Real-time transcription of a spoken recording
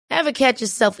Ever catch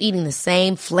yourself eating the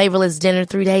same flavorless dinner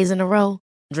 3 days in a row?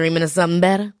 Dreaming of something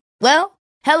better? Well,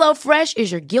 HelloFresh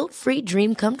is your guilt-free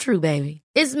dream come true, baby.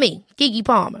 It's me, Keke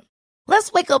Palmer.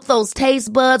 Let's wake up those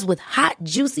taste buds with hot,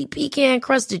 juicy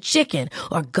pecan-crusted chicken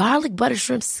or garlic butter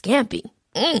shrimp scampi.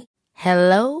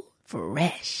 Hello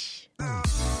Fresh.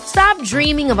 Stop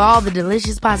dreaming of all the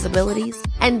delicious possibilities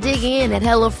and dig in at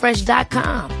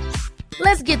HelloFresh.com.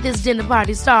 Let's get this dinner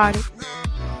party started.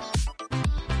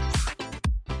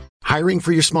 Hiring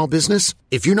for your small business?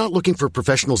 If you're not looking for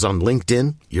professionals on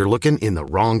LinkedIn, you're looking in the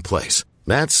wrong place.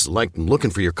 That's like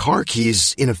looking for your car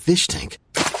keys in a fish tank.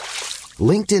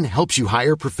 LinkedIn helps you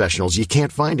hire professionals you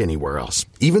can't find anywhere else,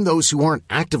 even those who aren't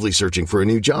actively searching for a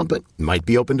new job but might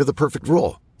be open to the perfect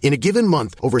role. In a given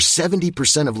month, over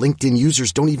 70% of LinkedIn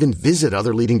users don't even visit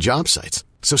other leading job sites.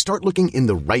 So start looking in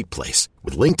the right place.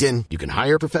 With LinkedIn, you can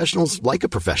hire professionals like a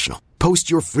professional.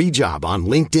 Post your free job on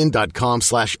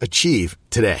linkedin.com/achieve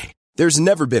today. There's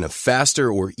never been a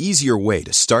faster or easier way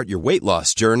to start your weight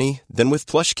loss journey than with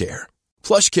PlushCare.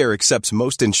 PlushCare accepts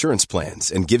most insurance plans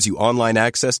and gives you online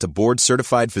access to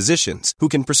board-certified physicians who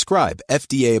can prescribe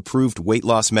FDA-approved weight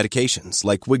loss medications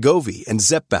like Wegovy and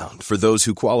Zepbound for those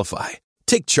who qualify.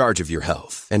 Take charge of your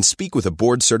health and speak with a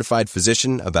board-certified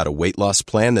physician about a weight loss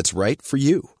plan that's right for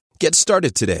you. Get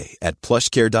started today at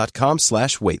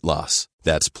plushcare.com/weight loss.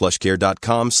 That's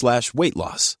plushcare.com/weight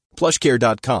loss.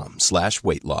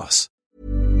 plushcare.com/weight loss.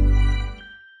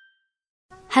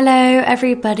 Hello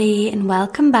everybody and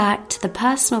welcome back to the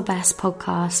Personal Best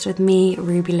podcast with me,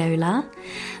 Ruby Lola.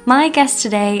 My guest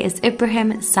today is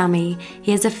Ibrahim Samy.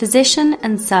 He is a physician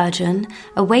and surgeon,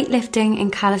 a weightlifting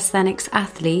and calisthenics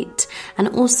athlete, and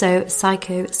also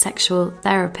psychosexual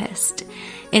therapist.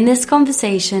 In this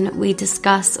conversation, we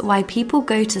discuss why people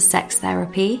go to sex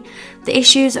therapy, the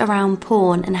issues around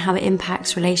porn and how it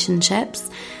impacts relationships,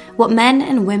 what men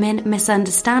and women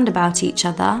misunderstand about each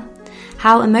other,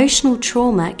 how emotional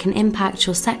trauma can impact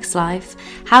your sex life,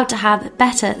 how to have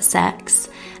better sex,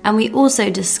 and we also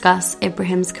discuss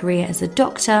Ibrahim's career as a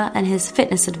doctor and his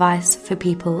fitness advice for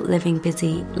people living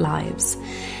busy lives.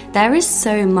 There is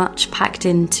so much packed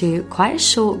into quite a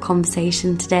short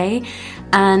conversation today,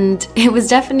 and it was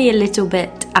definitely a little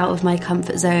bit out of my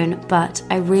comfort zone, but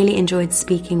I really enjoyed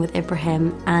speaking with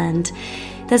Ibrahim, and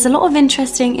there's a lot of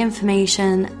interesting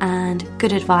information and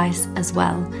good advice as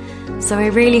well. So I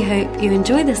really hope you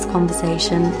enjoy this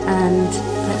conversation, and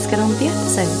let's get on with the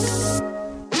episode.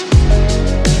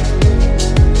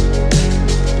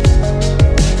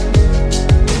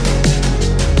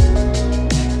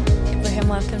 Ibrahim,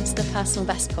 welcome to the Personal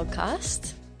Best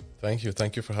podcast. Thank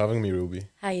you for having me, Ruby.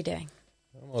 How are you doing?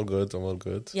 I'm all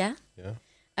good. Yeah? Yeah.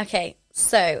 Okay,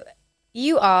 so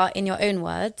you are, in your own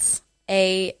words,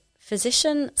 a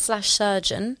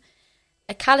physician/surgeon,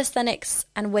 a calisthenics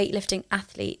and weightlifting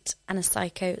athlete, and a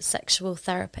psychosexual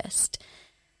therapist.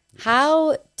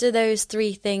 How do those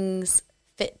three things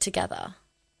fit together?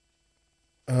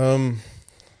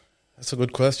 That's a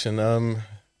good question.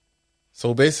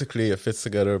 So basically it fits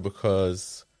together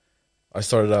because I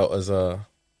started out as a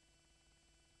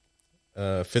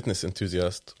fitness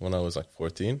enthusiast when I was like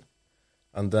 14.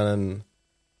 And then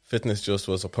fitness just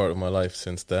was a part of my life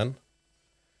since then.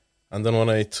 And then when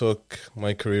I took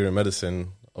my career in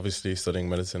medicine, obviously studying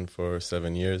medicine for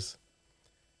 7 years,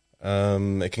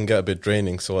 it can get a bit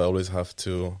draining, so I always have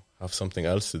to have something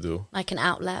else to do. Like an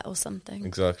outlet or something?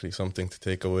 Exactly, something to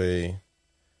take away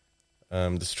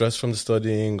the stress from the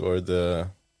studying or the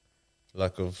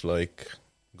lack of like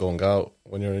going out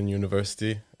when you're in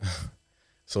university.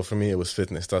 So for me, it was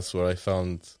fitness. That's where I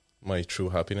found my true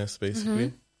happiness,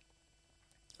 basically.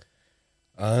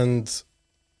 Mm-hmm. And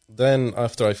then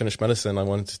after I finished medicine, I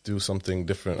wanted to do something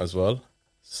different as well.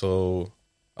 So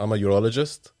I'm a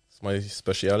urologist. It's my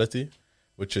specialty,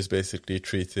 which is basically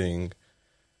treating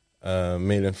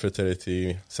male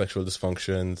infertility, sexual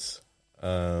dysfunctions,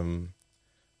 and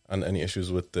any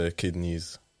issues with the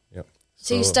kidneys. Yeah.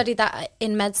 So you studied that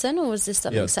in medicine, or was this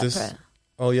something separate?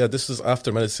 This was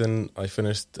after medicine. I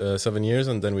finished 7 years,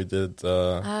 and then we did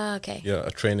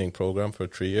a training program for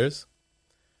 3 years.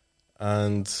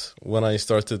 And when I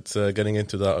started getting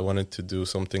into that, I wanted to do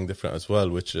something different as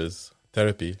well, which is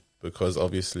therapy, because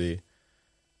obviously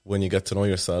when you get to know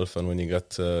yourself and when you get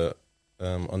to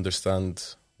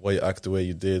understand why you act the way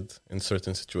you did in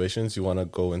certain situations, you want to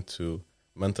go into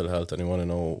mental health and you want to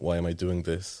know, why am I doing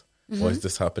this? Mm-hmm. Why is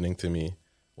this happening to me?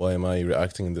 Why am I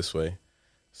reacting in this way?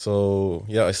 So,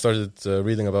 I started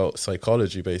reading about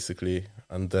psychology, basically,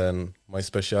 and then my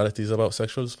specialty is about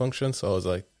sexual dysfunction, so I was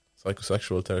like,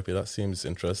 psychosexual therapy, that seems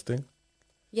interesting.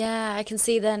 Yeah, I can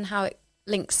see then how it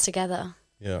links together.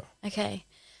 Yeah. Okay.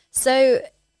 So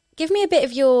give me a bit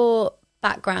of your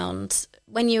background.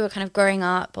 When you were kind of growing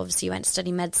up, obviously you went to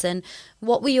study medicine.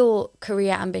 What were your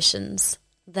career ambitions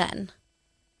then?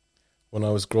 When I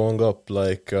was growing up,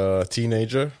 like a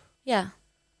teenager, yeah,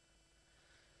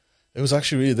 it was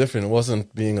actually really different. It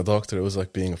wasn't being a doctor. It was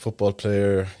like being a football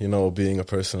player, you know, being a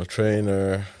personal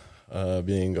trainer,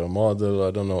 being a model,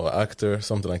 I don't know, actor,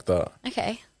 something like that.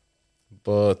 Okay.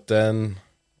 But then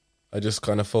I just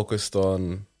kind of focused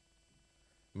on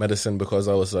medicine because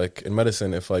I was like, in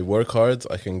medicine, if I work hard,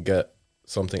 I can get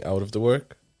something out of the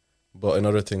work. But in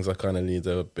other things, I kind of need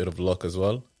a bit of luck as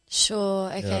well. Sure,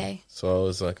 okay. Yeah. So I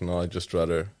was like, no, I'd just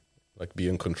rather like be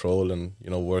in control and, you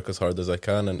know, work as hard as I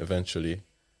can, and eventually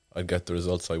I'd get the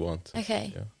results I want.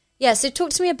 Okay. Yeah, so talk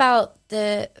to me about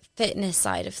the fitness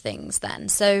side of things then.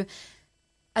 So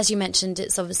as you mentioned,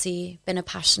 it's obviously been a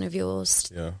passion of yours.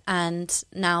 Yeah. And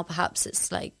now perhaps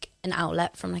it's like an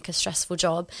outlet from like a stressful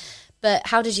job. But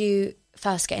how did you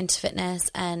first get into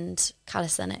fitness and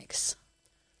calisthenics?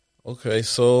 Okay,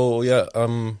 so yeah,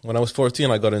 when I was 14,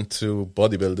 I got into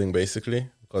bodybuilding basically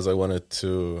because I wanted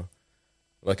to,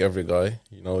 like every guy,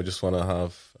 you know, just want to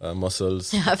have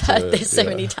muscles. Yeah, I've heard this so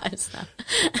many times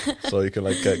now. So you can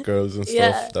like get girls and stuff.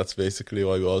 Yeah. That's basically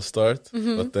why we all start.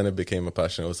 Mm-hmm. But then it became a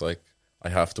passion. It was like, I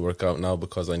have to work out now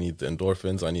because I need the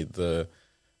endorphins. I need the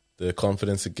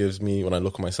confidence it gives me when I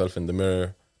look at myself in the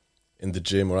mirror, in the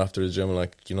gym or after the gym.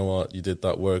 Like, you know what, you did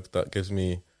that work. That gives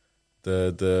me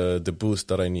the boost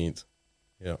that I need.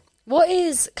 Yeah. What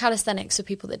is calisthenics for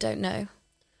people that don't know?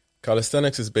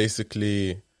 Calisthenics is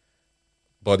basically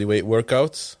body weight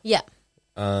workouts. Yeah.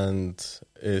 And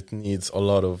it needs a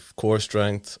lot of core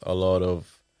strength, a lot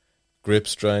of grip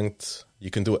strength.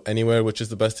 You can do it anywhere, which is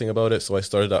the best thing about it. So I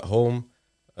started at home.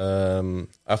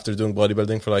 After doing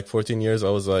bodybuilding for like 14 years,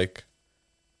 I was like,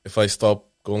 if I stop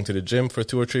going to the gym for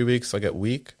 2 or 3 weeks, I get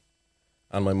weak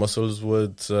and my muscles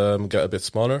would get a bit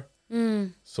smaller.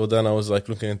 Mm. So then I was like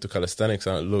looking into calisthenics,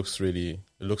 and it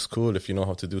looks cool if you know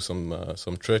how to do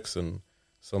some tricks and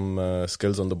some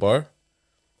skills on the bar.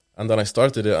 And then I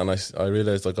started it, and I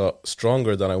realized I got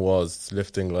stronger than I was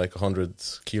lifting like 100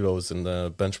 kilos in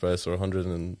the bench press or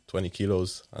 120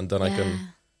 kilos. And then I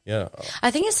can,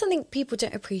 I think it's something people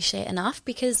don't appreciate enough,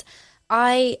 because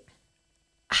I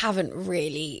haven't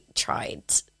really tried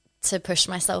to push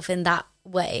myself in that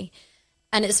way.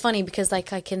 And it's funny because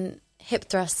like I can hip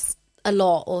thrust a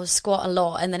lot or squat a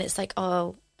lot, and then it's like,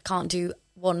 oh, I can't do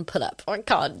one pull-up, or I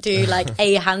can't do like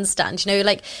a handstand, you know,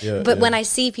 like, but when I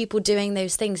see people doing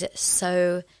those things, it's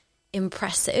so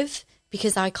impressive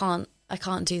because I can't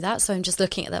do that. So I'm just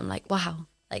looking at them like, wow,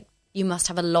 like you must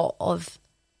have a lot of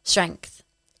strength.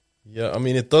 Yeah, I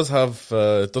mean, it does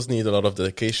need a lot of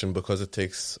dedication because it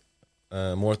takes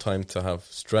more time to have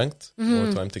strength,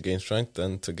 more time to gain strength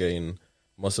than to gain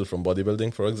muscle from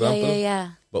bodybuilding, for example.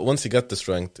 Yeah. But once you get the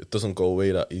strength, it doesn't go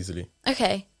away that easily.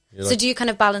 Okay. So do you kind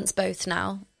of balance both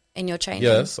now in your training?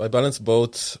 Yes, I balance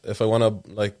both. If I want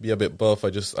to like be a bit buff, I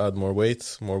just add more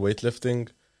weight, more weightlifting.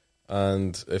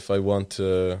 And if I want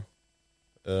to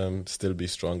still be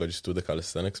strong, I just do the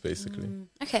calisthenics basically.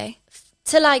 Okay.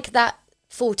 To like that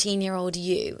 14-year-old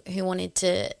you who wanted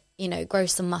to, you know, grow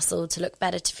some muscle, to look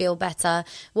better, to feel better,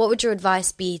 what would your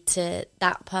advice be to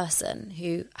that person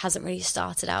who hasn't really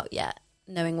started out yet,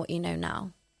 knowing what you know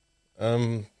now?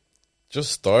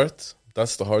 Just start.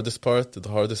 That's the hardest part. The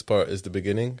hardest part is the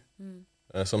beginning.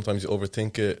 Sometimes you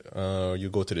overthink it. You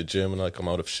go to the gym and like, I'm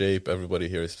out of shape. Everybody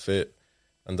here is fit.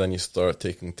 And then you start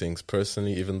taking things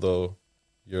personally, even though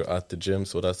you're at the gym.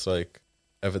 So that's like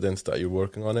evidence that you're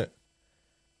working on it.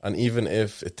 And even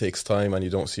if it takes time and you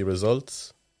don't see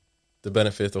results, the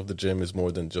benefit of the gym is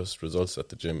more than just results at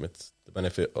the gym. It's the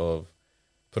benefit of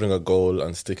putting a goal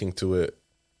and sticking to it.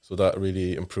 So that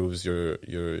really improves your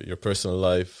personal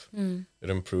life. It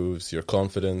improves your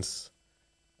confidence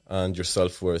and your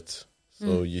self-worth.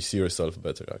 So you see yourself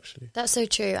better, actually. That's so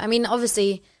true. I mean,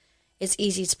 obviously, it's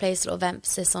easy to place a lot of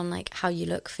emphasis on like how you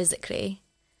look physically.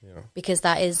 Yeah. Because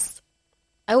that is,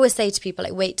 I always say to people,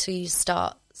 like, wait till you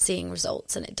start seeing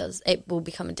results, and it will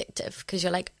become addictive, because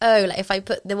you're like, oh, like if I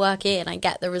put the work in, I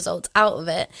get the results out of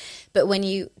it. But when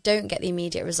you don't get the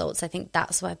immediate results, I think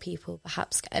that's where people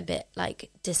perhaps get a bit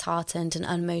like disheartened and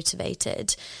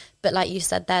unmotivated. But like you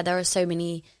said there are so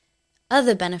many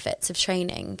other benefits of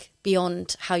training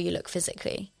beyond how you look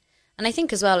physically. And I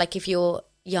think as well, like if you're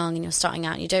young and you're starting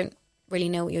out and you don't really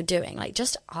know what you're doing, like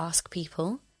just ask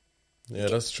people. Yeah,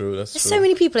 that's true. There's so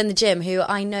many people in the gym who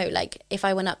I know, like, if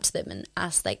I went up to them and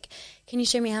asked, like, can you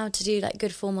show me how to do, like,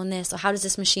 good form on this? Or how does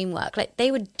this machine work? Like, they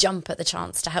would jump at the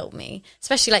chance to help me.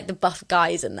 Especially, like, the buff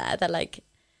guys in there. They're like,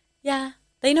 yeah,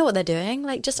 They know what they're doing.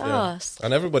 Like, just ask.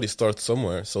 And everybody starts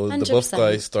somewhere. So 100%. The buff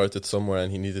guy started somewhere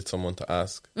and he needed someone to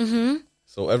ask. Mm-hmm.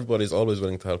 So everybody's always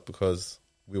willing to help because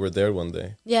we were there one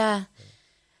day. Yeah.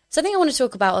 So I think I want to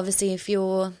talk about, obviously, if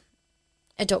you're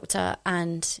a doctor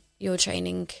and you're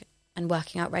training and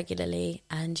working out regularly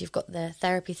and you've got the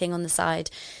therapy thing on the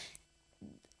side,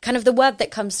 kind of the word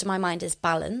that comes to my mind is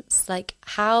balance. Like,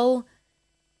 how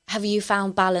have you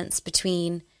found balance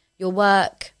between your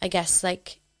work, I guess,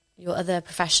 like your other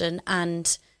profession,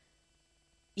 and,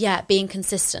 being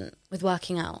consistent with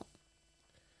working out?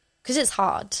 Because it's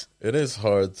hard. It is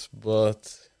hard,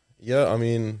 but, I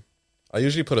mean, I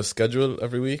usually put a schedule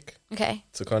every week. Okay.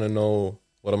 To kind of know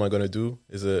what am I going to do.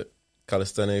 Is it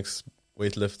calisthenics,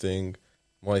 weightlifting,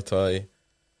 Muay Thai?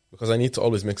 Because I need to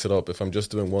always mix it up. If I'm just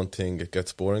doing one thing, it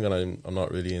gets boring and I'm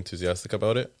not really enthusiastic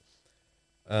about it.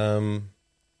 And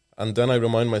then I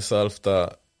remind myself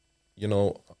that,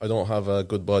 I don't have a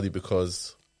good body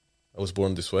because I was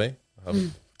born this way.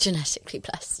 Genetically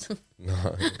blessed.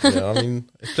 No, I mean,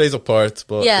 it plays a part,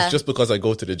 but it's just because I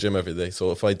go to the gym every day.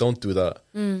 So if I don't do that,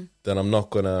 then I'm not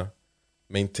going to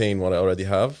maintain what I already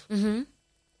have. Mm-hmm.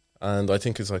 And I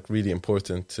think it's like really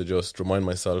important to just remind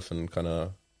myself and kind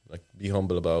of like be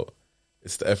humble about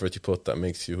it's the effort you put that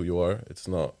makes you who you are. It's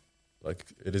not like,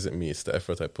 it isn't me, it's the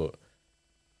effort I put.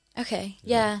 Okay,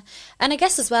 yeah. And I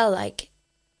guess as well, like,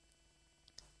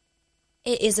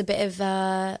 it is a bit of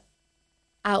a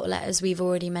outlet, as we've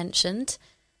already mentioned.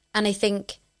 And I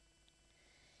think,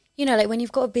 like when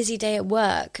you've got a busy day at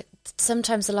work,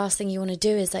 sometimes the last thing you want to do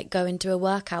is like go and do a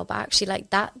workout, but actually like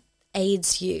that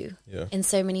aids you in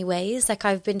so many ways. Like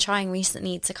I've been trying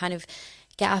recently to kind of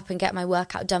get up and get my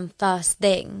workout done first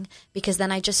thing, because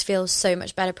then I just feel so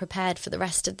much better prepared for the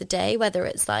rest of the day, whether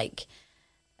it's like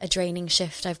a draining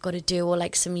shift I've got to do or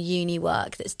like some uni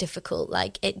work that's difficult.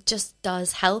 Like it just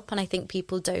does help. And I think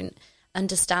people don't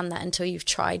understand that until you've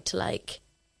tried to like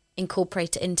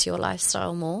incorporate it into your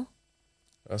lifestyle more.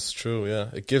 That's true, yeah.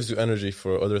 It gives you energy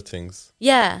for other things.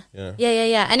 Yeah.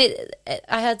 And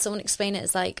I heard someone explain it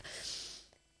as like,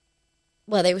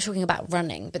 well, they were talking about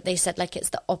running, but they said like it's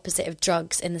the opposite of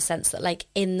drugs in the sense that like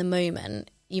in the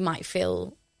moment you might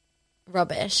feel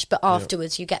rubbish, but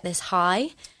afterwards you get this high.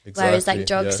 Exactly. Whereas like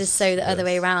drugs is so the other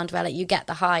way around, where like you get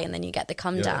the high and then you get the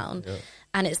come down. Yeah.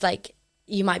 And it's like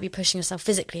you might be pushing yourself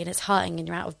physically and it's hurting and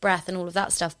you're out of breath and all of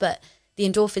that stuff, but the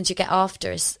endorphins you get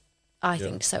after is, I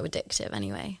think, so addictive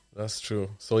anyway. That's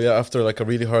true. So after like a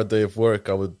really hard day of work,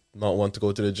 I would not want to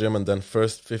go to the gym, and then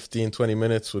first 15-20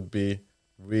 minutes would be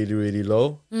really, really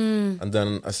low. And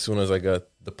then as soon as I get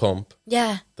the pump,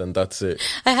 then that's it.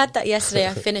 I had that yesterday.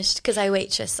 I finished, because I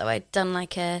waitress, so I'd done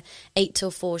like a 8 till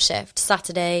 4 shift.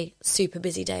 Saturday, super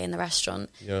busy day in the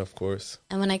restaurant. Yeah, of course.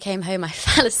 And when I came home, I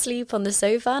fell asleep on the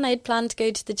sofa, and I'd planned to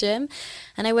go to the gym.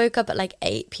 And I woke up at like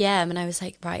 8 p.m. and I was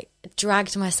like, right,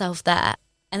 dragged myself there.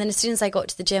 And then as soon as I got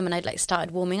to the gym and I'd like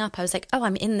started warming up, I was like, oh,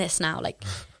 I'm in this now. Like,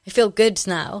 I feel good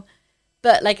now.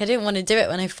 But like, I didn't want to do it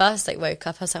when I first like woke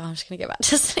up. I was like, oh, I'm just going to go back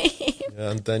to sleep.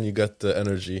 Yeah, and then you get the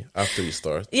energy after you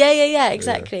start. Yeah,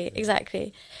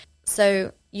 exactly.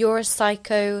 So you're a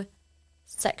psychosexual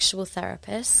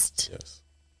therapist. Yes.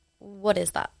 What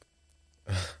is that?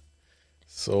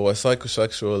 So a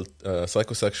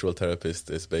psychosexual therapist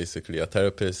is basically a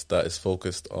therapist that is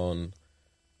focused on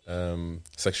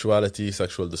sexuality,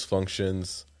 sexual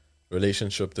dysfunctions,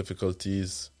 relationship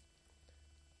difficulties,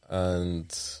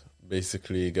 and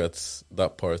basically gets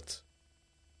that part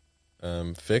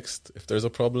fixed if there's a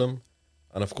problem.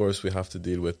 And of course we have to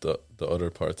deal with the other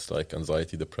parts like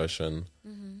anxiety, depression,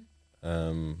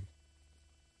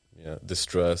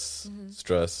 distress,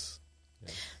 stress.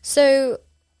 Yeah. So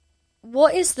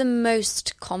what is the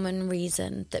most common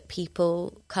reason that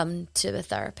people come to a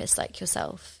therapist like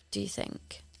yourself, do you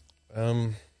think?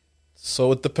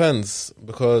 So it depends,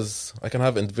 because I can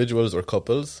have individuals or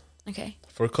couples. Okay.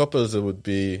 For couples, it would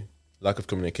be lack of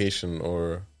communication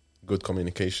or good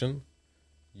communication.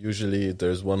 Usually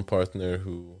there's one partner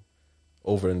who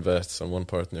overinvests and one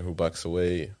partner who backs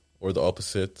away, or the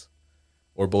opposite,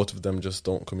 or both of them just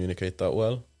don't communicate that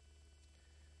well.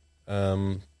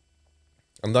 And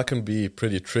that can be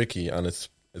pretty tricky, and it's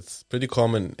pretty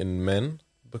common in men,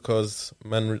 because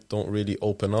men don't really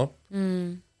open up.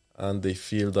 And they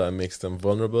feel that it makes them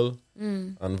vulnerable.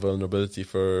 And vulnerability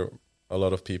for a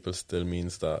lot of people still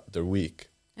means that they're weak.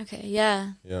 Okay,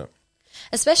 yeah. Yeah.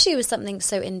 Especially with something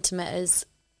so intimate as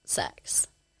sex.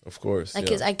 Of course,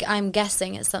 like I'm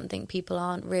guessing it's something people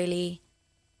aren't really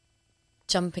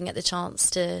jumping at the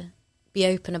chance to be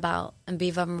open about and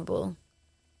be vulnerable.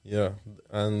 Yeah,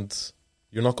 and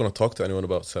you're not going to talk to anyone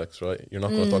about sex, right? You're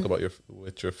not going to talk about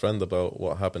with your friend about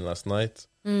what happened last night.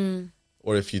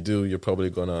 Or if you do, you're probably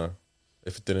gonna,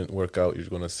 if it didn't work out, you're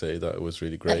gonna say that it was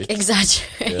really great. Like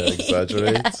exaggerate. Yeah,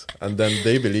 exaggerate. Yeah. And then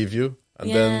they believe you. And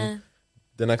then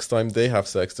the next time they have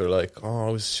sex, they're like,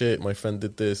 oh, shit, my friend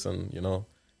did this. And, you know.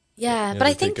 Yeah, but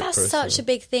I think that's such a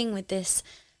big thing with this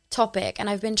topic. And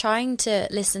I've been trying to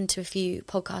listen to a few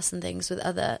podcasts and things with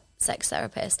other sex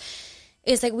therapists.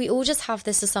 It's like we all just have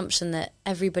this assumption that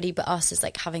everybody but us is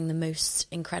like having the most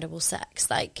incredible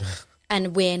sex. Like,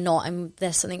 and we're not, and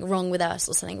there's something wrong with us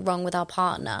or something wrong with our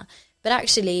partner. But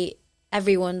actually,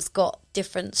 everyone's got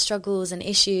different struggles and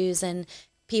issues, and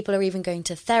people are even going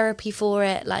to therapy for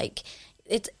it. Like,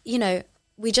 it's, you know,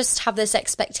 we just have this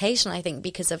expectation, I think,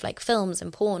 because of like films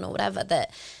and porn or whatever,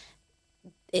 that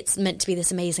it's meant to be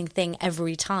this amazing thing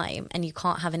every time and you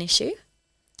can't have an issue.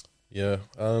 Yeah.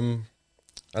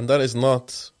 And that is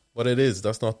not what it is.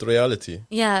 That's not the reality.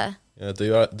 Yeah. Yeah.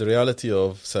 The reality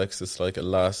of sex is like it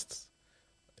lasts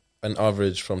an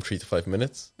average from 3 to 5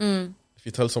 minutes. If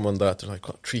you tell someone that, they're like,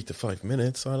 what, 3 to 5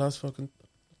 minutes? I last fucking...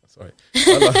 Sorry.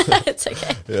 It's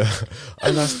okay. Yeah.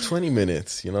 I last 20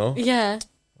 minutes, you know? Yeah.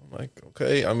 I'm like,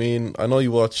 okay. I mean, I know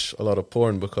you watch a lot of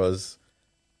porn because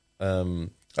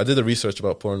I did a research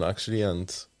about porn, actually,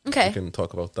 and we can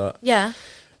talk about that. Yeah.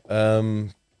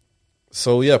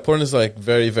 So, yeah, porn is, like,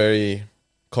 very, very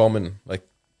common. Like,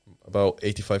 about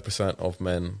 85% of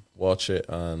men watch it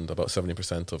and about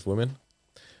 70% of women.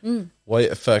 Why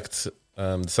it affects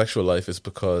the sexual life is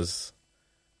because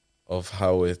of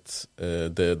how it,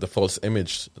 the false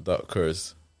image that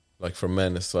occurs. Like, for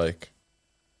men, it's like,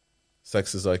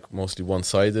 sex is, like, mostly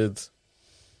one-sided.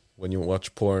 When you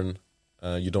watch porn,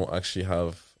 you don't actually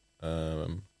have...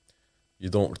 you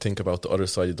don't think about the other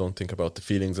side. You don't think about the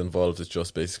feelings involved. It's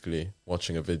just basically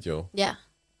watching a video. Yeah.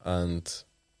 And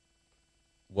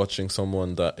watching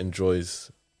someone that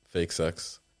enjoys fake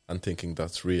sex and thinking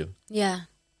that's real. Yeah.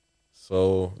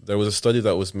 So there was a study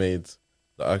that was made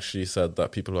that actually said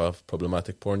that people who have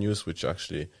problematic porn use, which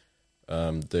actually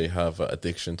they have an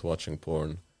addiction to watching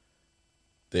porn,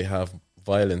 they have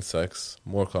violent sex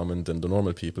more common than the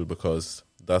normal people because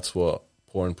that's what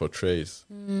porn portrays.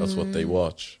 That's what they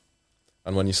watch.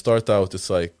 And when you start out,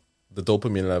 it's like the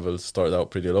dopamine levels start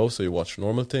out pretty low, so you watch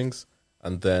normal things,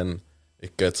 and then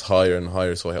it gets higher and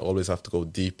higher, so I always have to go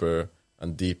deeper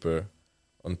and deeper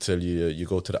until you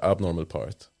go to the abnormal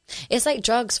part. It's like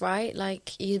drugs, right?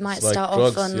 Like you might start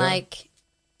off on like,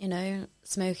 you know,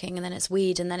 smoking, and then it's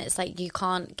weed, and then it's like you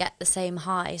can't get the same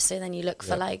high, so then you look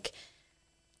for like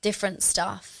different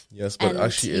stuff. Yes, but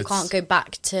actually you can't go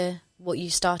back to what you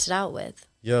started out with.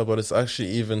 Yeah, but it's actually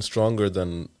even stronger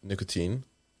than nicotine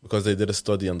because they did a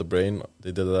study on the brain.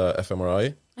 They did a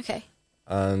fMRI. Okay.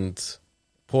 And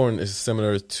porn is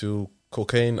similar to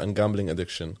cocaine and gambling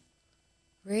addiction.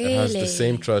 Really? It has the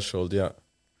same threshold, yeah.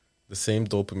 The same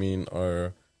dopamine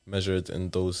are measured in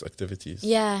those activities.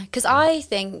 Yeah, because I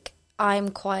think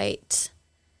I'd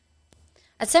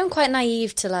say I'm quite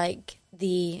naive to like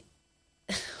the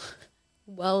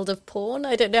world of porn.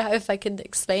 I don't know if I can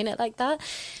explain it like that,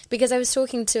 because I was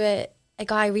talking to a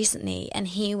guy recently, and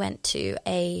he went to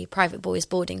a private boys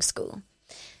boarding school,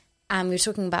 and we were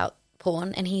talking about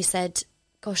porn, and he said,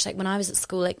 gosh, like when I was at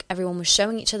school, like everyone was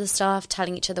showing each other stuff,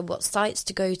 telling each other what sites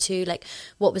to go to, like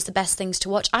what was the best things to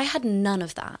watch. I had none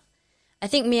of that. I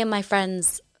think me and my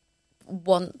friends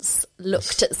once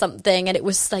looked at something and it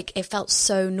was like, it felt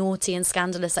so naughty and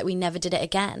scandalous that we never did it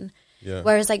again. Yeah.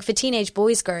 Whereas like for teenage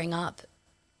boys growing up,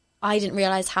 I didn't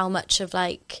realise how much of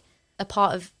like a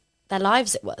part of their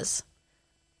lives it was.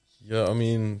 Yeah, I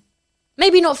mean...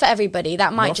 Maybe not for everybody.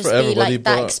 That might just be like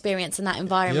that experience in that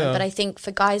environment. Yeah. But I think for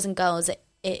guys and girls, it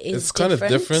is It's kind of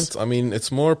different. I mean,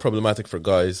 it's more problematic for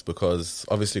guys because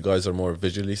obviously guys are more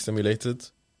visually stimulated.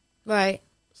 Right.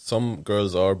 Some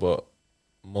girls are, but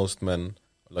most men,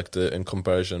 like in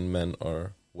comparison, men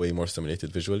are way more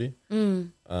stimulated visually.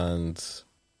 And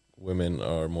women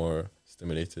are more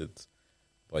stimulated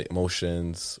by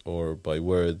emotions or by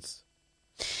words.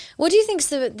 What do you think is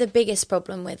the biggest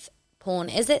problem with porn?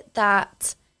 Is it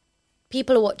that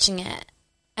people are watching it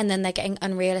and then they're getting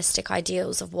unrealistic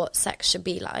ideals of what sex should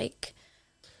be like?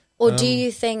 Or do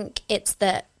you think it's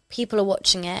that people are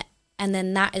watching it and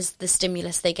then that is the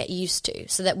stimulus they get used to,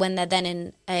 so that when they're then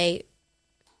in a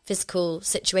physical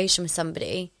situation with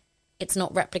somebody, it's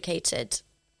not replicated?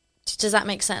 Does that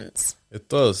make sense? It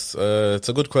does. It's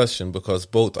a good question because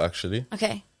both, actually.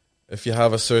 Okay. If you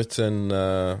have a certain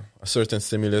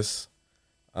stimulus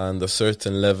and a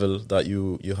certain level that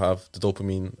you have, the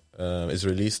dopamine is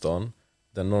released on,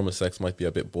 then normal sex might be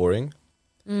a bit boring.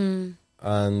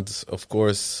 And of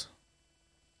course,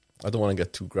 I don't want to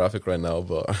get too graphic right now,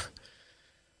 but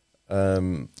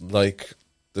like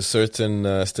the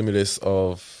certain stimulus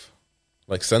of,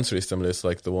 like sensory stimulus,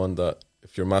 like the one that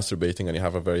if you're masturbating and you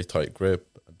have a very tight grip,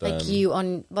 then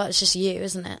it's just you,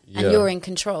 isn't it? Yeah, and you're in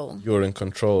control. You're in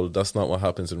control. That's not what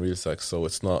happens in real sex, so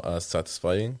it's not as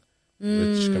satisfying,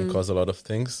 which can cause a lot of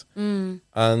things.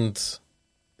 And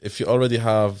if you already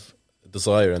have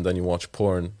desire and then you watch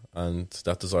porn and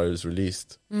that desire is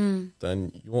released,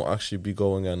 then you won't actually be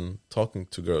going and talking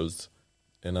to girls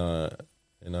in a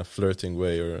flirting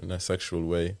way or in a sexual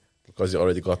way, because you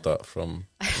already got that from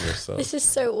yourself. This is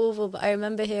so awful, but I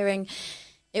remember hearing,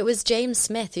 it was James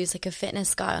Smith, who's like a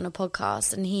fitness guy on a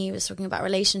podcast, and he was talking about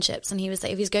relationships, and he was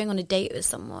like, if he's going on a date with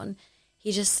someone,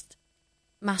 he just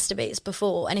masturbates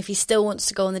before, and if he still wants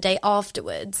to go on the date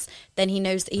afterwards, then he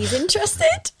knows that he's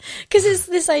interested. Because it's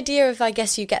this idea of, I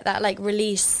guess you get that like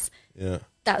release,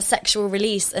 that sexual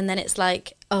release, and then it's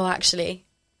like, oh, actually,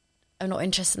 I'm not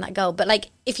interested in that girl. But like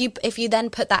if you then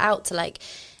put that out to like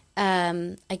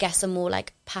I guess a more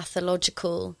like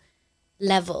pathological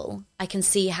level, I can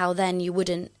see how then you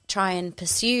wouldn't try and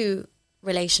pursue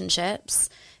relationships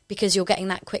because you're getting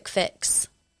that quick fix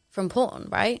from porn,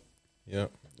 right? Yeah,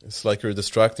 it's like you're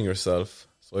distracting yourself,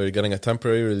 so you're getting a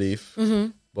temporary relief,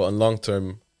 but in long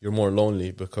term you're more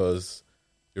lonely because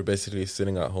you're basically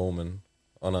sitting at home and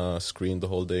on a screen the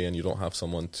whole day and you don't have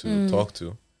someone to talk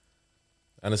to.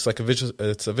 And it's like a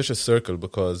vicious circle,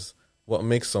 because what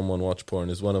makes someone watch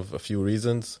porn is one of a few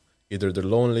reasons. Either they're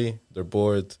lonely, they're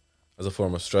bored as a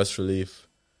form of stress relief,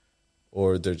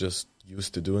 or they're just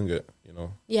used to doing it, you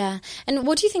know? Yeah. And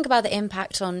what do you think about the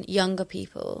impact on younger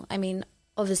people? I mean,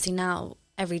 obviously now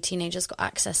every teenager's got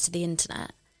access to the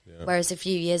internet, whereas a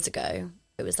few years ago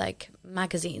it was like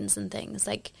magazines and things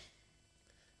like.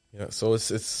 Yeah, so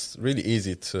it's really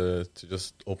easy to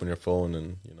just open your phone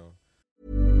and, you know.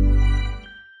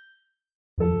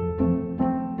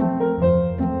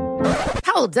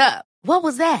 Hold up. What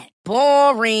was that?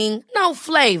 Boring. No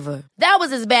flavor. That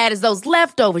was as bad as those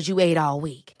leftovers you ate all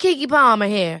week. Keke Palmer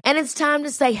here, and it's time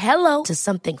to say hello to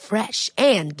something fresh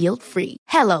and guilt-free.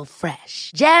 Hello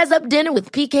Fresh. Jazz up dinner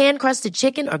with pecan-crusted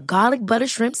chicken or garlic butter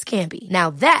shrimp scampi. Now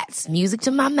that's music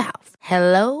to my mouth.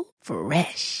 Hello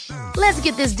Fresh. Let's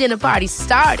get this dinner party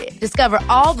started. Discover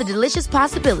all the delicious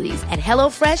possibilities at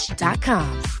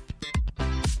HelloFresh.com.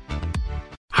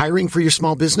 Hiring for your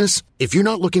small business? If you're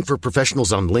not looking for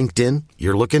professionals on LinkedIn,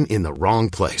 you're looking in the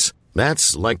wrong place.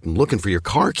 That's like looking for your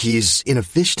car keys in a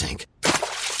fish tank.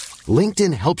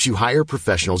 LinkedIn helps you hire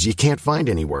professionals you can't find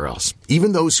anywhere else,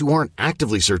 even those who aren't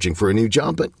actively searching for a new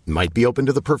job but might be open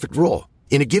to the perfect role.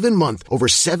 In a given month, over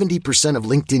 70% of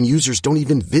LinkedIn users don't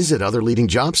even visit other leading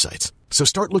job sites. So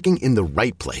start looking in the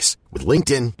right place. With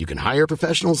LinkedIn, you can hire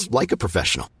professionals like a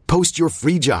professional. Post your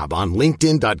free job on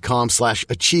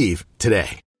linkedin.com/achieve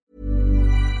today.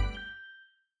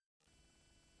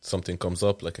 Something comes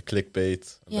up like a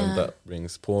clickbait, and then that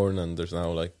brings porn, and there's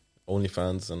now like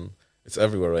OnlyFans, and it's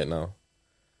everywhere right now.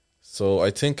 So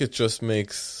I think it just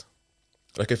makes,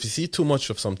 like, if you see too much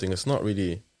of something, it's not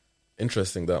really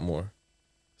interesting that more.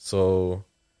 So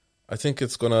I think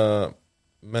it's gonna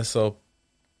mess up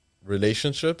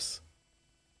relationships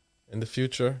in the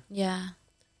future. Yeah.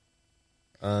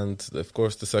 And of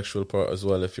course the sexual part as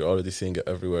well, if you're already seeing it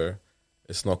everywhere,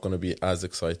 it's not going to be as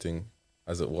exciting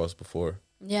as it was before.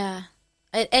 Yeah.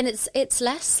 And it's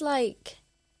less like,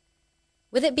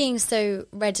 with it being so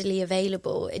readily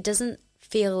available, it doesn't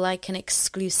feel like an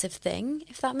exclusive thing,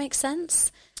 if that makes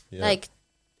sense. Yeah. Like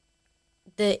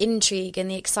the intrigue and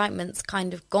the excitement's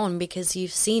kind of gone because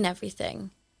you've seen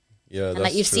everything. Yeah, and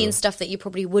like you've seen stuff that you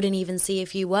probably wouldn't even see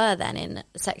if you were then in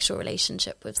a sexual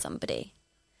relationship with somebody.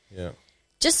 Yeah.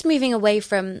 Just moving away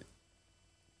from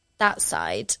that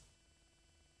side,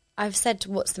 I've said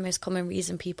what's the most common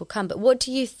reason people come, but what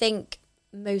do you think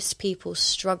most people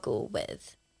struggle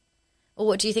with? Or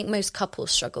what do you think most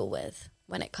couples struggle with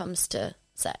when it comes to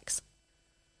sex?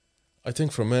 I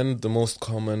think for men, the most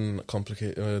common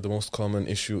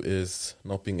issue is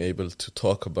not being able to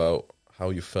talk about how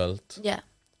you felt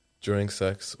during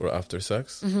sex or after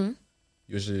sex. Mm-hmm.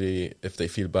 Usually, if they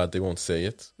feel bad, they won't say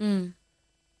it. Mm.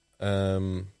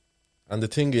 And the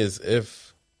thing is,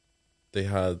 if they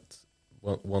had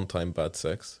one time bad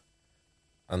sex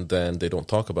and then they don't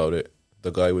talk about it, the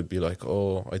guy would be like,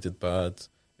 oh, I did bad.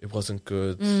 It wasn't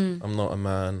good. I'm not a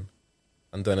man.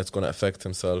 And then it's going to affect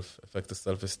his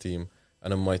self-esteem,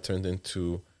 and it might turn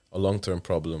into a long-term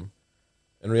problem.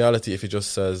 In reality, if he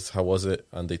just says, how was it,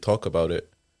 and they talk about it,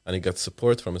 and he gets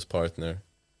support from his partner,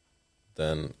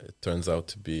 then it turns out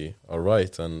to be all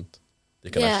right, and they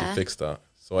can actually fix that.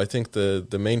 So I think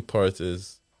the main part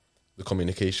is the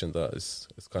communication that is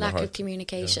kind of hard. Lack of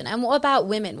communication. Yeah. And what about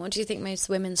women? What do you think most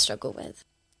women struggle with?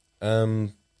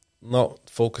 not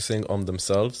focusing on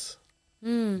themselves,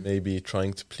 maybe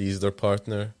trying to please their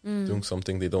partner, doing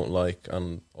something they don't like,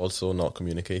 and also not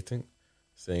communicating,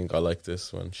 saying I like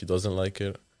this when she doesn't like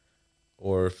it,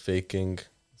 or faking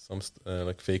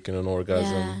faking an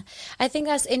orgasm. Yeah, I think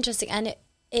that's interesting, and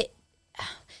it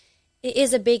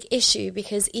is a big issue,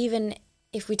 because even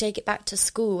if we take it back to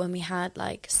school when we had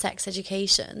like sex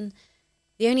education,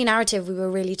 the only narrative we were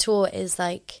really taught is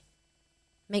like,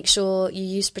 make sure you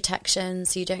use protection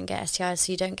so you don't get STIs,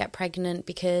 so you don't get pregnant,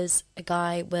 because a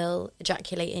guy will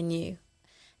ejaculate in you.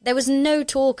 There was no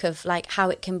talk of like how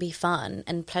it can be fun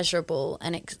and pleasurable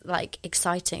and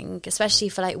exciting, especially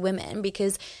for like women,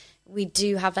 because we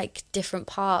do have like different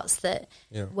parts that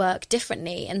work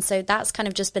differently. And so that's kind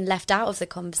of just been left out of the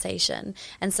conversation.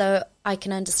 And so I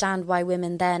can understand why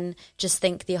women then just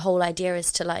think the whole idea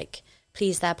is to like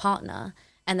please their partner.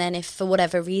 And then if for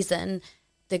whatever reason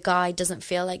the guy doesn't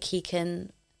feel like he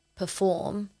can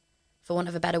perform, for want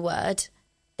of a better word,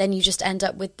 then you just end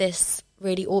up with this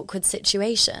really awkward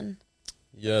situation.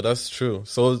 Yeah, that's true.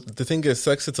 So the thing is,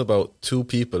 sex, it's about two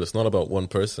people. It's not about one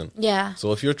person. Yeah.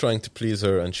 So if you're trying to please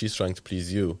her and she's trying to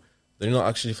please you, then you're not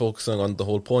actually focusing on the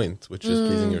whole point, which is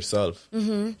pleasing yourself.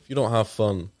 Mm-hmm. If you don't have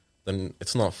fun, then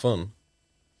it's not fun.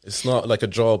 It's not like a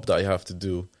job that I have to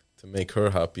do to make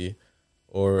her happy,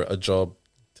 or a job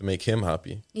to make him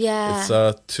happy. Yeah. It's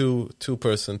a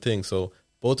two-person thing. So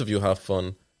both of you have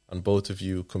fun, and both of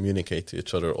you communicate to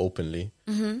each other openly.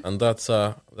 Mm-hmm. And that's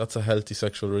a healthy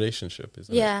sexual relationship,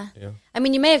 isn't it? Yeah. I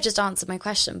mean, you may have just answered my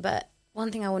question, but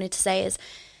one thing I wanted to say is,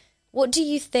 what do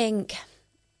you think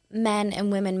men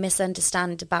and women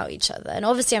misunderstand about each other? And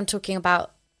obviously I'm talking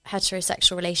about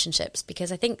heterosexual relationships,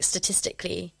 because I think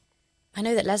statistically, I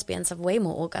know that lesbians have way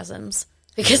more orgasms,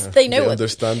 because they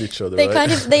understand each other.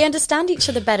 They understand each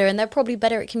other better, and they're probably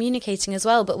better at communicating as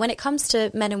well. But when it comes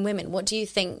to men and women, what do you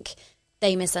think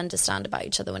they misunderstand about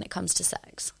each other when it comes to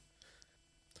sex?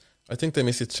 I think they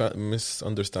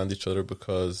misunderstand each other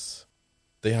because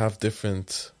they have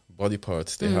different body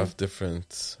parts. They have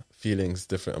different feelings,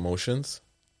 different emotions,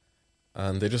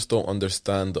 and they just don't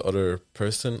understand the other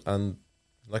person. And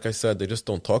like I said, they just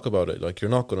don't talk about it. Like,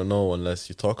 you're not going to know unless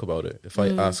you talk about it. If I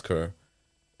ask her,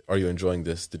 are you enjoying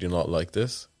this? Did you not like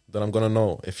this? Then I'm going to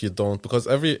know. If you don't, because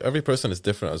every person is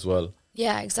different as well.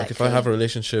 Yeah, exactly. Like, if I have a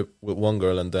relationship with one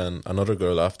girl and then another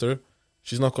girl after,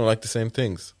 she's not going to like the same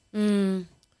things.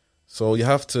 So you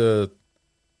have to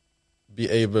be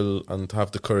able and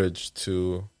have the courage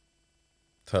to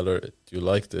tell her, do you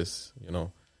like this? You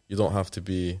know, you don't have to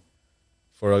be,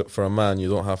 for a man, you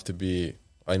don't have to be,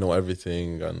 I know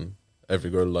everything and every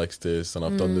girl likes this and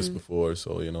I've done this before.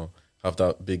 So, you know, have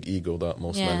that big ego that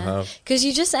most men have. Because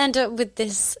you just end up with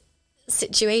this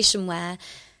situation where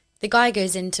the guy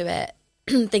goes into it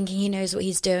thinking he knows what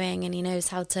he's doing and he knows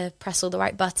how to press all the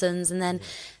right buttons, and then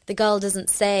the girl doesn't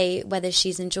say whether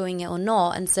she's enjoying it or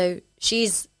not, and so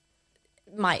she's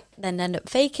might then end up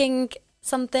faking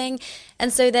something,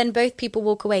 and so then both people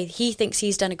walk away. He thinks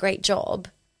he's done a great job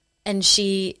and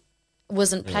she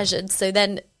wasn't pleasured, so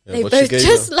then they both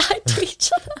just lied to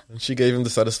each other. And she gave him the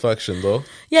satisfaction though.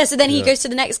 Yeah, so then he goes to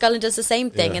the next girl and does the same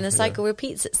thing, and the cycle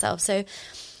repeats itself. So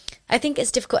I think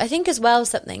it's difficult. I think as well,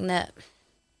 something that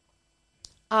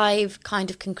I've kind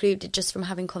of concluded just from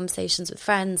having conversations with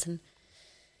friends and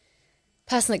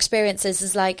personal experiences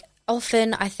is, like,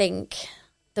 often I think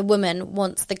the woman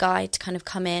wants the guy to kind of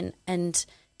come in and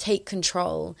take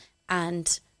control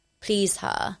and please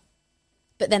her,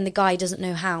 but then the guy doesn't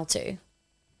know how to.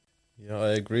 Yeah,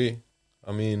 I agree.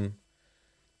 I mean,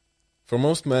 for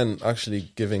most men,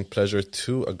 actually giving pleasure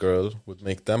to a girl would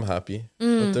make them happy,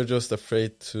 but they're just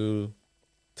afraid to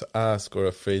ask, or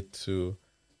afraid to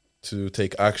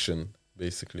take action,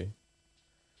 basically.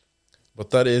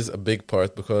 But that is a big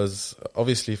part, because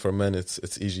obviously for men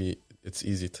it's easy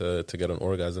to get an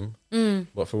orgasm,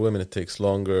 but for women it takes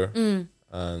longer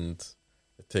and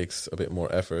it takes a bit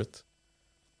more effort.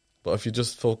 But if you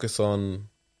just focus on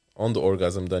the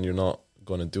orgasm, then you're not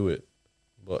gonna do it.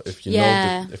 But if you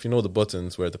know the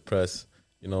buttons where to press,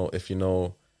 you know, if you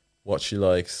know what she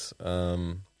likes,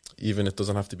 even it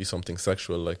doesn't have to be something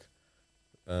sexual, like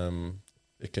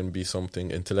it can be something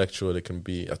intellectual, it can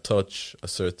be a touch, a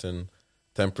certain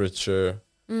temperature,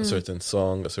 a certain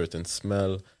song, a certain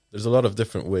smell. There's a lot of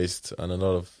different ways and a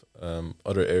lot of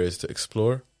other areas to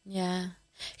explore. Yeah,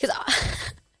 because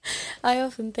I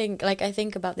often think, like, I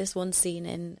think about this one scene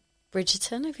in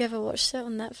Bridgerton. Have you ever watched it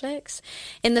on Netflix?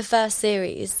 In the first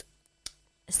series,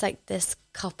 it's like this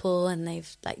couple and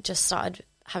they've like just started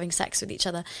having sex with each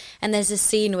other. And there's this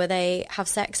scene where they have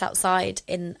sex outside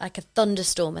in like a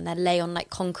thunderstorm and they lay on like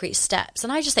concrete steps.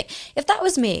 And I just think, if that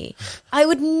was me, I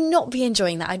would not be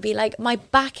enjoying that. I'd be like, my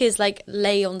back is like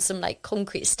lay on some like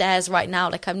concrete stairs right now.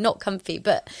 Like I'm not comfy,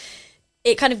 but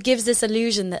it kind of gives this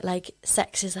illusion that like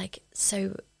sex is like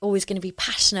so always going to be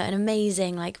passionate and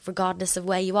amazing, like regardless of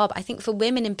where you are. But I think for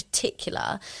women in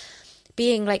particular,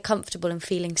 being like comfortable and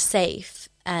feeling safe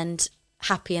and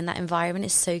happy in that environment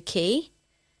is so key.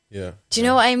 Yeah. Do you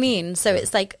know what I mean? So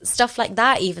it's like stuff like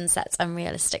that even sets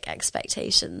unrealistic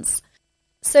expectations.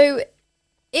 So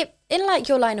in like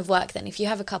your line of work then, if you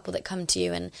have a couple that come to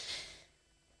you and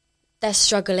they're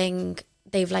struggling,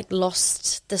 they've like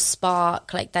lost the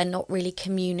spark, like they're not really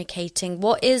communicating,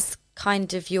 what is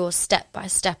kind of your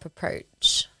step-by-step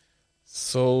approach?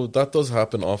 So that does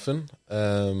happen often,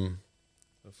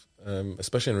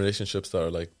 especially in relationships that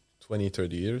are like 20,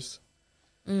 30 years.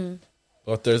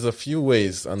 But there's a few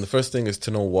ways, and the first thing is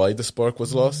to know why the spark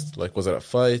was lost. Like, was it a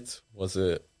fight? Was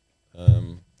it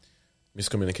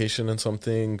miscommunication in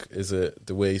something? Is it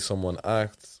the way someone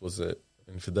acts? Was it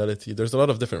infidelity? There's a lot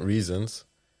of different reasons.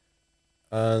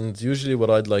 And usually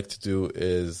what I'd like to do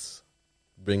is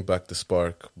bring back the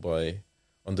spark by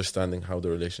understanding how the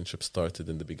relationship started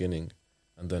in the beginning,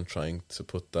 and then trying to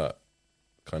put that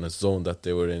kind of zone that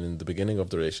they were in the beginning of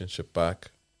the relationship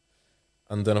back.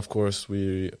 And then, of course,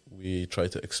 we try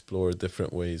to explore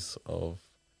different ways of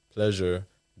pleasure,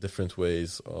 different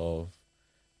ways of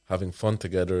having fun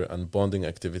together and bonding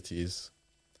activities,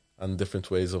 and different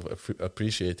ways of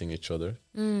appreciating each other.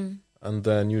 And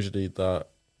then usually that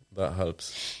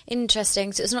helps.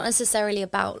 Interesting. So it's not necessarily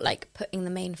about like putting the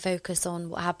main focus on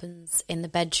what happens in the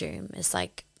bedroom. It's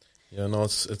like... Yeah, no,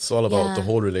 it's all about the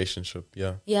whole relationship.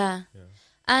 Yeah.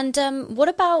 And what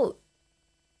about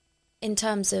in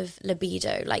terms of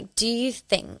libido? Like, do you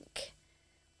think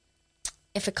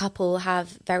if a couple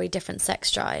have very different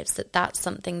sex drives that that's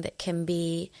something that can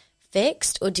be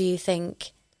fixed, or do you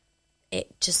think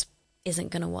it just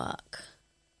isn't going to work?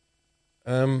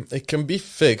 It can be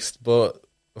fixed, but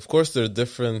of course there are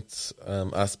different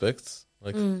aspects.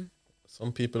 Like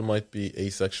some people might be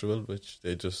asexual, which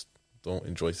they just don't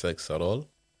enjoy sex at all.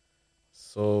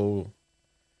 So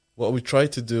what we try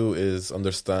to do is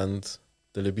understand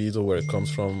the libido, where it comes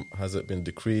from. Has it been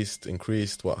decreased,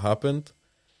 increased, what happened?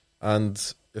 And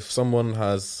if someone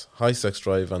has high sex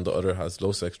drive and the other has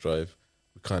low sex drive,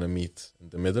 we kind of meet in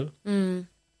the middle.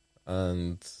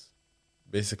 And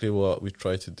basically what we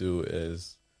try to do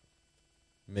is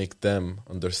make them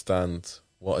understand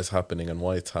what is happening and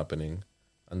why it's happening,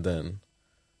 and then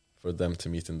for them to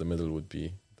meet in the middle would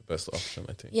be the best option,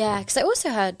 I think. Yeah, because I also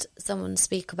heard someone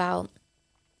speak about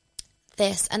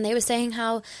this, and they were saying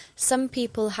how some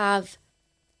people have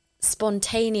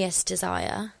spontaneous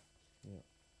desire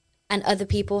and other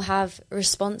people have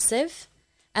responsive.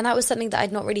 And that was something that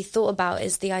I'd not really thought about,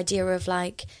 is the idea of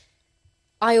like,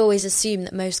 I always assume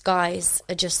that most guys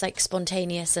are just like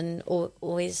spontaneous and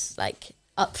always like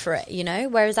up for it, you know,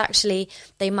 whereas actually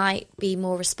they might be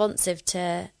more responsive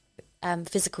to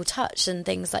physical touch and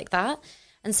things like that.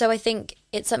 And so I think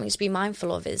it's something to be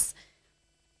mindful of, is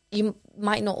you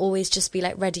might not always just be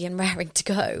like ready and raring to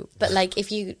go, but like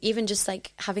if you even just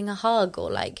like having a hug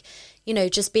or like, you know,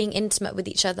 just being intimate with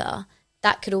each other,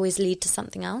 that could always lead to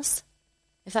something else,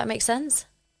 if that makes sense.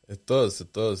 It does,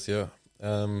 yeah.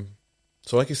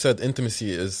 So like you said,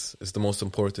 intimacy is the most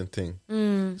important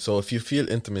thing. So if you feel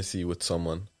intimacy with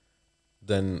someone,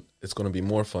 then it's going to be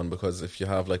more fun, because if you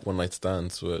have like one night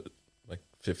stands with like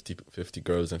 50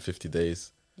 girls in 50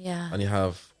 days, and you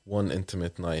have one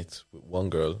intimate night with one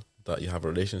girl that you have a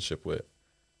relationship with,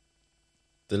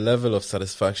 the level of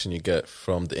satisfaction you get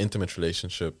from the intimate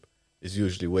relationship is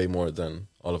usually way more than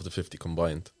all of the 50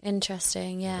 combined.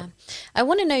 Interesting, yeah. I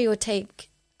want to know your take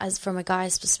as from a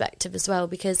guy's perspective as well,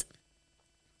 because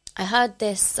I heard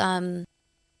this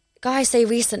guy say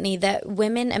recently that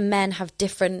women and men have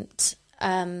different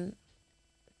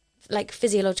like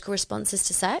physiological responses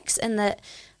to sex, and that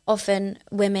often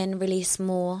women release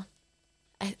more,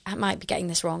 I might be getting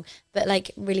this wrong, but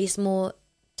like release more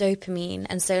dopamine.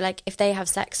 And so like if they have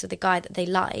sex with a guy that they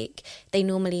like, they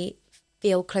normally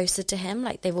feel closer to him,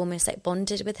 like they've almost like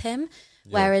bonded with him.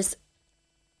 Whereas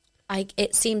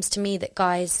it seems to me that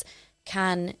guys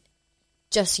can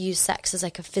just use sex as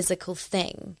like a physical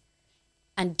thing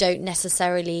and don't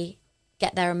necessarily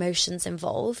get their emotions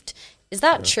involved. Is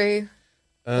that true?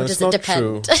 Or does it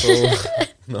depend? True. So,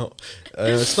 no,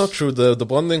 it's not true. The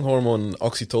bonding hormone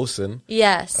oxytocin,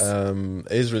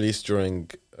 is released during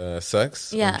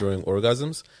sex and during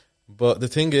orgasms. But the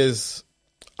thing is,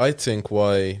 I think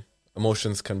why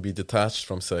emotions can be detached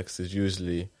from sex is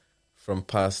usually from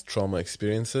past trauma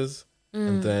experiences,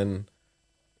 and then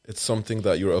it's something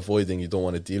that you're avoiding, you don't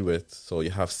want to deal with, so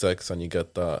you have sex and you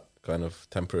get that kind of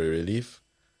temporary relief.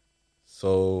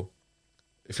 So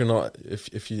if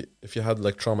you had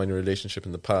like trauma in your relationship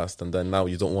in the past, and then now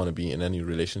you don't want to be in any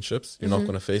relationships, you're not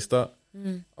going to face that.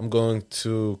 I'm going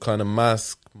to kind of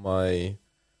mask my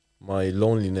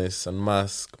loneliness and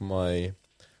mask my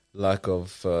lack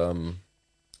of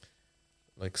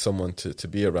like someone to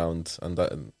be around, and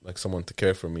that like someone to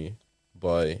care for me,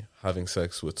 by having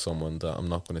sex with someone that I'm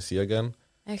not going to see again.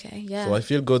 Okay, yeah. So I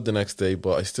feel good the next day,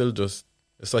 but I still just,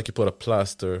 it's like you put a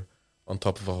plaster on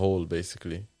top of a hole,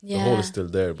 basically. Yeah. The hole is still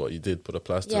there, but you did put a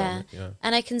plaster on it. Yeah.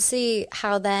 And I can see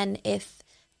how then if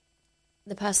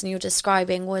the person you're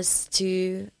describing was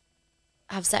to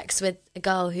have sex with a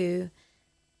girl who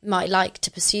might like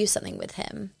to pursue something with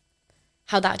him,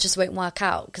 how that just won't work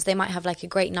out, because they might have like a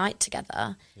great night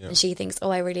together and she thinks, oh,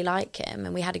 I really like him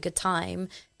and we had a good time,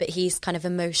 but he's kind of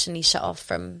emotionally shut off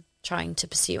from trying to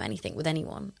pursue anything with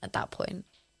anyone at that point.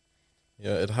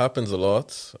 Yeah, it happens a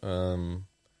lot.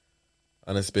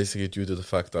 And it's basically due to the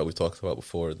fact that we talked about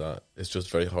before, that it's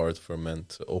just very hard for men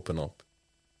to open up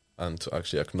and to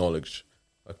actually acknowledge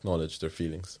their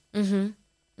feelings. So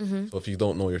if you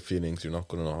don't know your feelings, you're not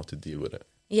going to know how to deal with it.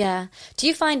 Yeah. Do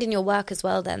you find in your work as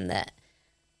well then that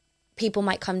people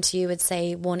might come to you with,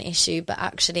 say, one issue, but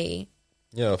actually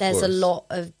there's a lot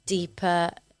of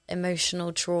deeper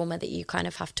emotional trauma that you kind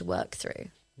of have to work through?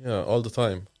 Yeah, all the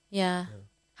time. Yeah.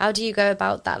 How do you go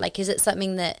about that? Like, is it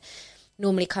something that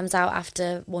normally comes out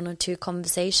after one or two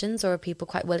conversations, or are people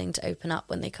quite willing to open up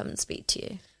when they come and speak to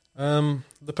you?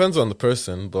 Depends on the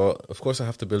person, but of course I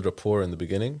have to build rapport in the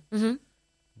beginning.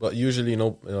 But usually,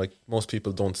 like most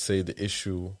people don't say the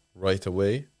issue right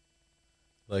away.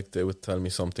 Like they would tell me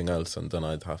something else, and then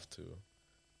I'd have to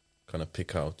kind of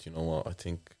pick out, you know what, I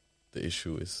think the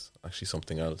issue is actually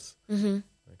something else.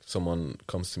 Like if someone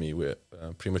comes to me with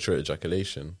premature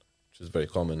ejaculation, which is very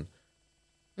common,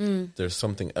 there's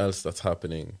something else that's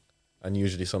happening, and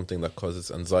usually something that causes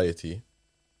anxiety,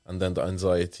 and then the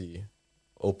anxiety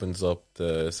opens up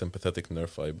the sympathetic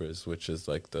nerve fibers, which is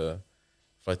like the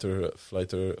fight or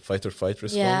flight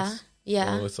response.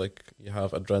 Yeah. So it's like you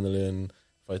have adrenaline,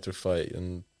 fight or fight,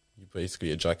 and you basically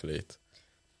ejaculate.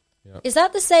 Yeah. Is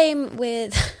that the same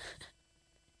with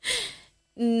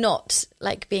not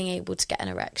like being able to get an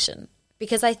erection?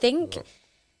 Because I think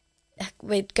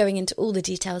we're going into all the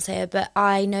details here, but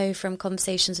I know from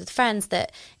conversations with friends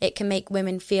that it can make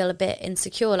women feel a bit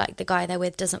insecure, like the guy they're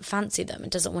with doesn't fancy them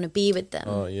and doesn't want to be with them.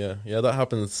 Oh, yeah. Yeah, that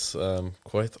happens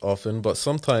quite often, but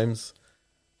sometimes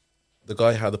the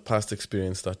guy had a past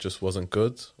experience that just wasn't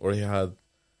good, or he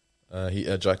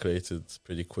ejaculated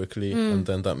pretty quickly, and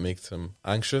then that makes him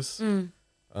anxious. And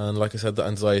like I said, the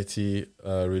anxiety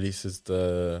releases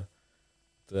the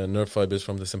nerve fibers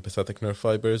from the sympathetic nerve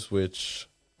fibers, which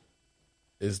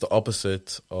is the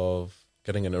opposite of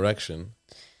getting an erection.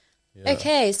 Yeah.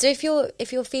 Okay, so if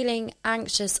you're feeling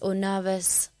anxious or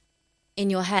nervous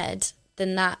in your head,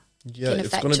 then that can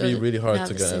affect it's going to be really hard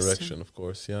to get an system. erection, of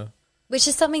course, yeah. Which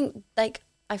is something like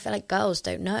I feel like girls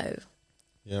don't know.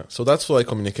 Yeah, so that's why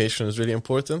communication is really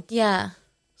important. Yeah.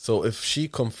 So if she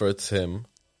comforts him,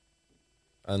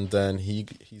 and then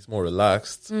he's more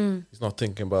relaxed, he's not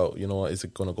thinking about, you know, is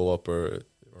it going to go up or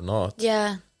not?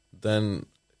 Yeah. Then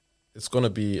it's going to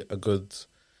be a good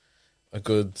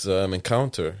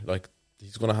encounter. Like,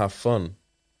 he's going to have fun.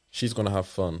 She's going to have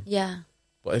fun. Yeah.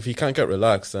 But if he can't get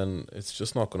relaxed, then it's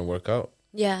just not going to work out.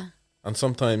 Yeah. And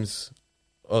sometimes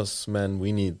us men,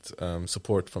 we need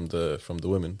support from the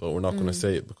women, but we're not going to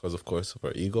say it because, of course, of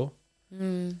our ego.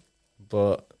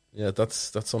 But yeah,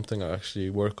 that's something I actually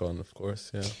work on, of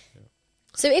course. Yeah.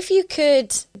 So if you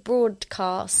could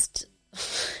broadcast,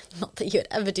 not that you would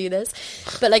ever do this,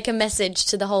 but like a message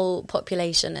to the whole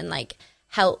population and like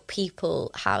help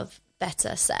people have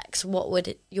better sex, what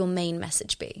would your main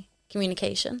message be?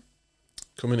 Communication?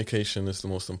 Communication is the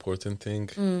most important thing,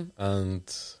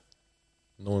 and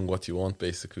knowing what you want,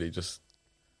 basically, just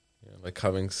like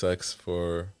having sex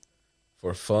for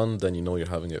fun, then you know you're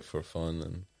having it for fun,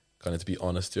 and kind of to be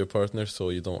honest to your partner, so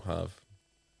you don't have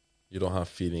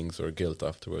feelings or guilt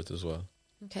afterwards as well.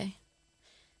 Okay,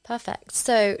 perfect.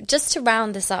 So just to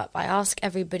round this up, I ask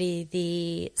everybody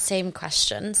the same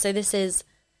question. So this is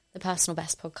the Personal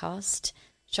Best podcast,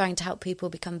 trying to help people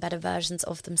become better versions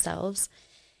of themselves.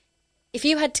 If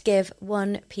you had to give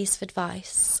one piece of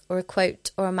advice or a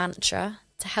quote or a mantra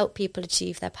to help people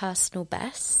achieve their personal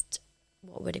best,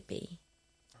 what would it be?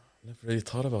 I never really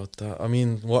thought about that. I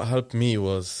mean, what helped me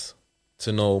was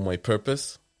to know my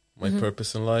purpose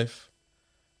in life.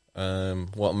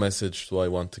 What message do I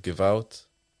want to give out?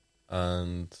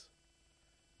 and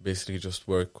basically just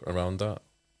work around that.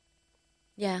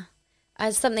 Yeah.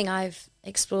 As something I've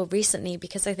explored recently,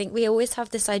 because I think we always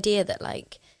have this idea that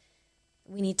like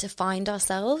we need to find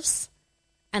ourselves,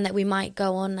 and that we might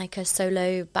go on like a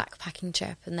solo backpacking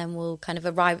trip and then we'll kind of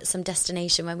arrive at some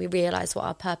destination when we realize what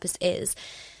our purpose is.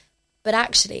 But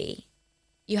actually,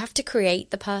 you have to create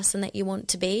the person that you want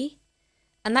to be.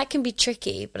 And that can be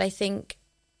tricky, but I think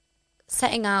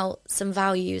setting out some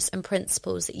values and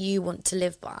principles that you want to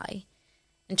live by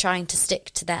and trying to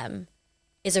stick to them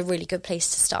is a really good place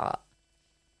to start.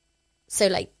 So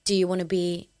like, do you want to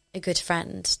be a good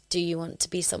friend? Do you want to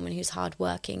be someone who's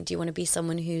hardworking? Do you want to be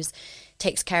someone who's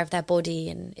takes care of their body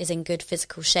and is in good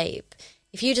physical shape?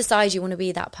 If you decide you want to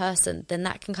be that person, then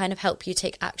that can kind of help you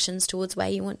take actions towards where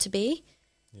you want to be,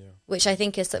 which I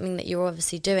think is something that you're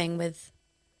obviously doing with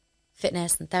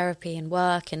fitness and therapy and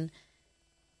work and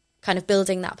kind of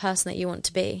building that person that you want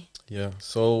to be. Yeah.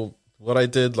 So what I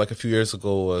did like a few years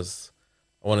ago was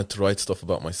I wanted to write stuff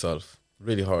about myself.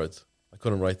 Really hard. I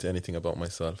couldn't write anything about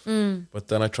myself. But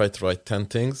then I tried to write 10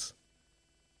 things.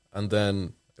 And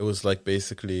then it was like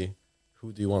basically,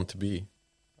 who do you want to be?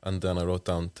 And then I wrote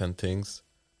down 10 things.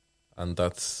 And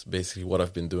that's basically what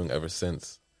I've been doing ever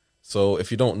since. So if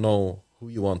you don't know who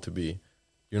you want to be,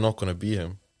 you're not going to be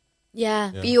him.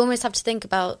 Yeah, but you almost have to think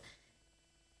about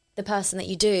the person that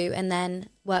you do and then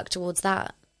work towards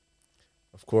that.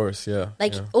 Of course, yeah.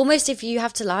 Like almost if you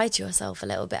have to lie to yourself a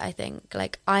little bit, I think.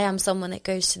 Like I am someone that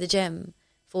goes to the gym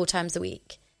 4 times a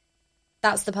week.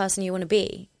 That's the person you want to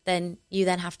be. Then you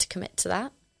then have to commit to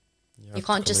that. You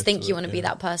can't just think you want to be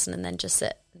that person and then just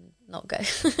sit and not go.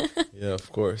 Yeah,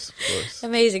 of course.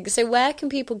 Amazing. So where can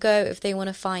people go if they want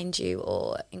to find you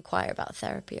or inquire about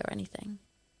therapy or anything?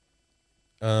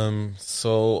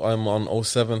 So I'm on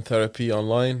 07 Therapy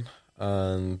online,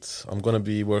 and I'm going to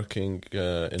be working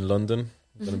in London.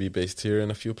 I'm going to be based here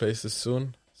in a few places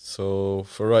soon. So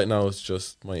for right now, it's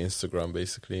just my Instagram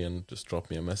basically, and just drop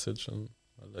me a message and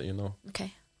I'll let you know.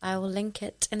 Okay. I will link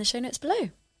it in the show notes below.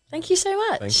 Thank you so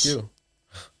much. Thank you.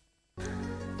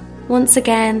 Once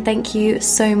again, thank you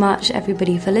so much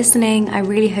everybody for listening. I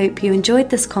really hope you enjoyed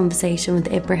this conversation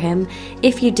with Ibrahim.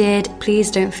 If you did, please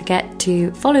don't forget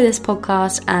to follow this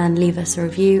podcast and leave us a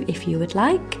review if you would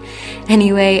like.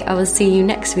 Anyway, I will see you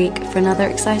next week for another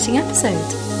exciting episode.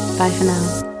 Bye for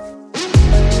now.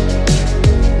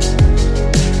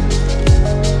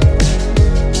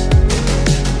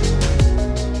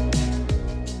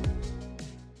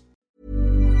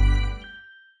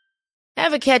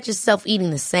 Ever catch yourself eating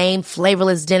the same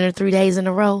flavorless dinner 3 days in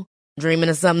a row? Dreaming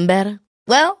of something better?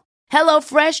 Well,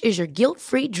 HelloFresh is your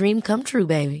guilt-free dream come true,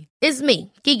 baby. It's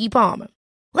me, Keke Palmer.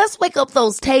 Let's wake up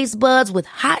those taste buds with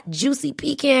hot, juicy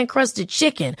pecan-crusted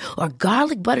chicken or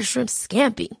garlic butter shrimp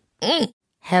scampi.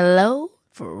 Hello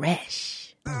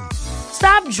Fresh.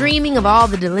 Stop dreaming of all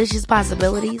the delicious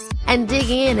possibilities and dig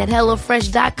in at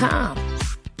HelloFresh.com.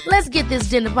 Let's get this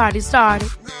dinner party started.